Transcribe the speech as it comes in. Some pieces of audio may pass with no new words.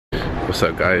What's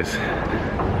up, guys?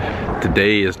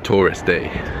 Today is tourist day.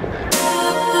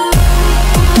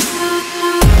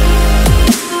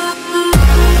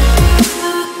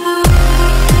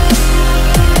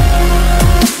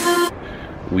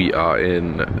 We are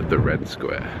in the Red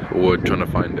Square, or we're trying to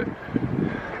find it.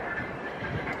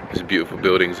 There's beautiful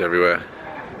buildings everywhere.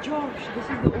 Josh, this is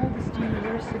the oldest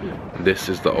university. This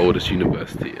is the oldest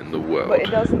university in the world. But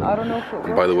it doesn't, I don't know if it works.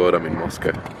 And by the world, I mean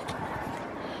Moscow.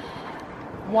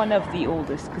 One of the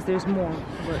oldest, because there's more.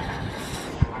 But...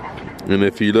 And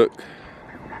if you look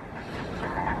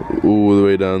all the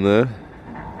way down there,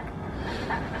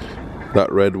 that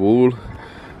red wall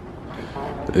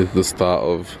is the start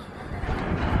of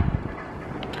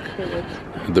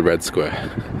the Red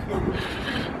Square.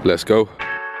 Let's go.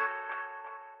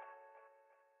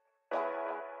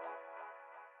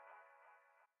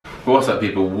 What's up,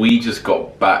 people? We just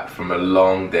got back from a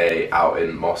long day out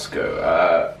in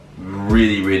Moscow.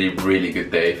 Really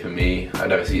good day for me. I've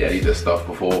never seen any of this stuff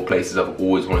before. Places I've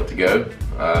always wanted to go.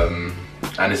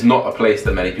 And it's not a place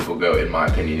that many people go, in my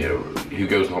opinion. You know, who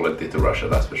goes on holiday to Russia,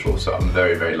 that's for sure. So I'm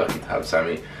very lucky to have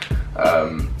Sammy.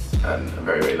 And I'm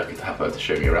very lucky to have her to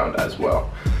show me around as well.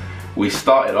 We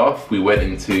started off, we went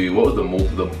into, what was the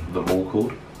mall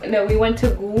called? No, we went to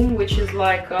GUM, which is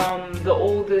like the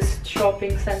oldest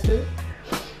shopping center.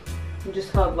 We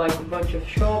just had like a bunch of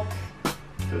shops.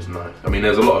 It was nice. I mean,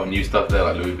 there's a lot of new stuff there,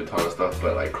 like Louis Vuitton and stuff,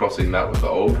 but like crossing that with the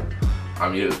old, I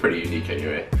mean, it was pretty unique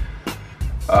anyway.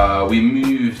 We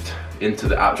moved into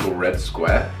the actual Red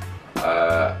Square,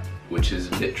 which is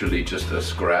literally just a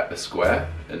square,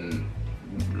 and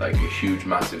like a huge,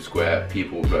 massive square,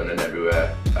 people running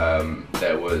everywhere.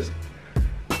 There was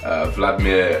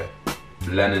Vladimir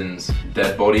Lenin's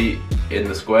dead body in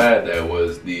the square. There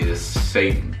was the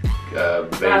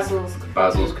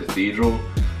Basils Cathedral.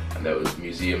 There was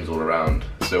museums all around.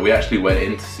 So we actually went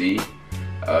in to see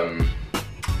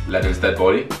Lenin's dead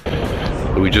body.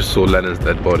 We just saw Lenin's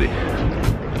dead body.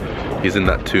 He's in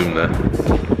that tomb there.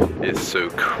 It's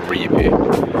so creepy.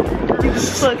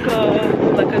 It's like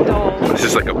a doll. This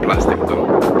is like a plastic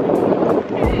doll.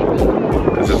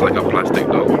 This is like a plastic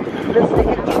doll.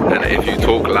 And if you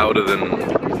talk louder than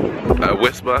a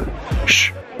whisper,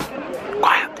 shh,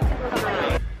 quiet.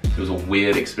 It was a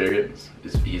weird experience.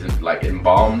 He's like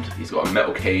embalmed. He's got a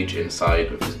metal cage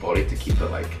inside of his body to keep it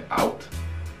like out.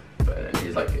 But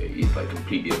he's like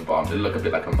completely embalmed. It looked a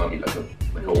bit like a mummy, like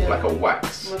a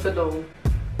wax. Like a doll.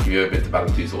 If you ever been to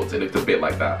Battle Two Swords, it looked a bit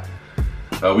like that.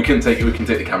 We can take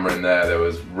the camera in there. There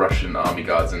was Russian army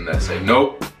guards in there saying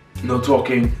nope, no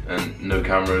talking and no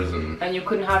cameras, and you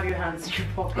couldn't have your hands in your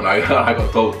pocket. And I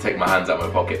got told to take my hands out of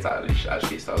my pockets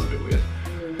actually, so that was a bit weird.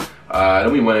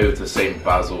 Then we went over to St.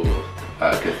 Basil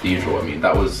Cathedral. I mean,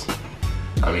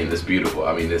 it's beautiful.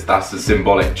 I mean, that's the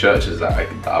symbolic churches that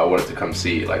I wanted to come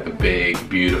see. Like the big,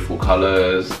 beautiful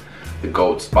colors, the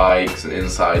gold spikes, and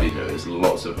inside, you know, there's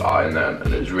lots of art in there,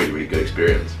 and it was a really good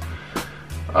experience.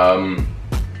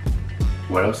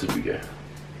 Where else did we go?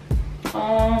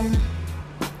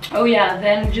 Oh yeah,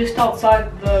 then just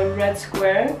outside the Red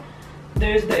Square,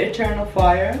 there's the Eternal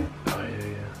Fire. Oh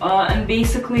yeah. And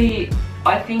basically,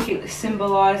 I think it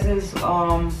symbolizes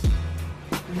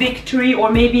victory,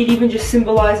 or maybe it even just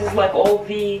symbolizes like all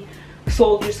the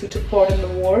soldiers who took part in the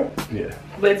war. Yeah.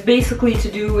 But it's basically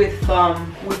to do with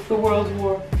the World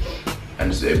War. And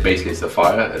basically it's the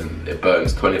fire, and it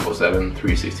burns 24/7,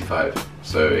 365.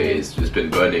 So it's been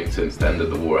burning since the end of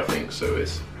the war, I think. So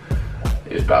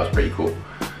that was pretty cool.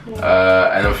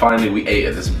 Yeah. And then finally we ate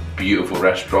at this beautiful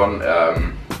restaurant.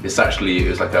 It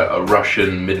was like a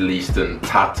Russian, Middle Eastern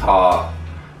Tatar,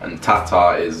 and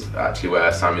Tatar is actually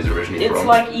where Sammy's originally from. It's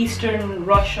like Eastern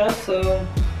Russia, so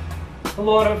a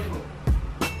lot of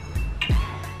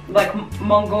like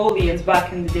Mongolians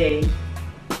back in the day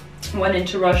went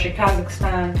into Russia,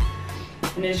 Kazakhstan,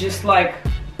 and it's just like,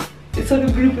 it's like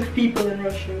a group of people in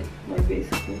Russia, like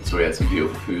basically. So we had some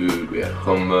beautiful food, we had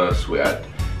hummus, we had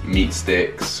meat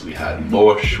sticks, we had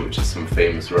borscht, which is some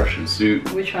famous Russian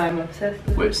soup, which I'm obsessed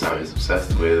with. Which Sam is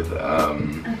obsessed with.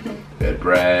 We had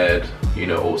bread, you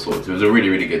know, all sorts. It was a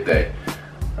really good day.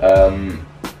 And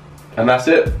that's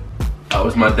it. That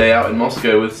was my day out in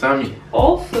Moscow with Sammy.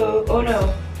 Also, oh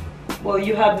no, well,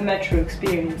 you had the metro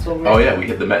experience already. Oh yeah, we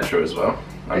hit the metro as well.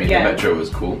 I mean, the metro was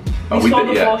cool. We saw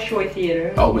the Bolshoi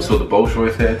Theater. Oh, we saw the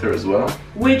Bolshoi Theater as well.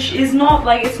 Which is not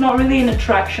like, it's not really an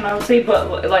attraction, I would say,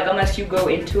 but like unless you go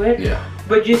into it. Yeah.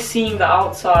 But just seeing the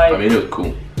outside. I mean, it was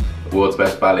cool. The world's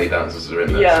best ballet dancers are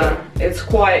in there. Yeah,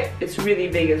 so. It's really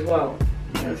big as well.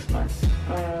 Yeah. It's nice.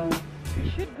 We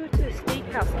should go to a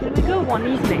steakhouse. Can we go one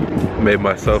evening? Made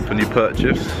myself a new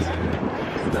purchase.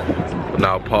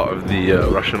 now part of the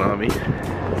Russian army.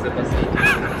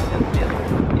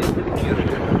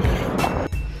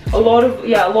 A lot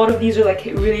of these are like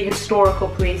really historical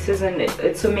places, and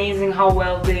it's amazing how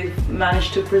well they've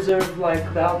managed to preserve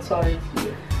like the outside.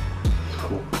 Yeah, it's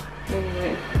cool.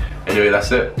 Anyway,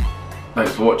 that's it.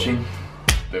 Thanks for watching.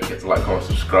 Don't forget to like, comment,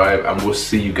 subscribe, and we'll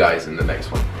see you guys in the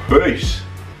next one. Peace!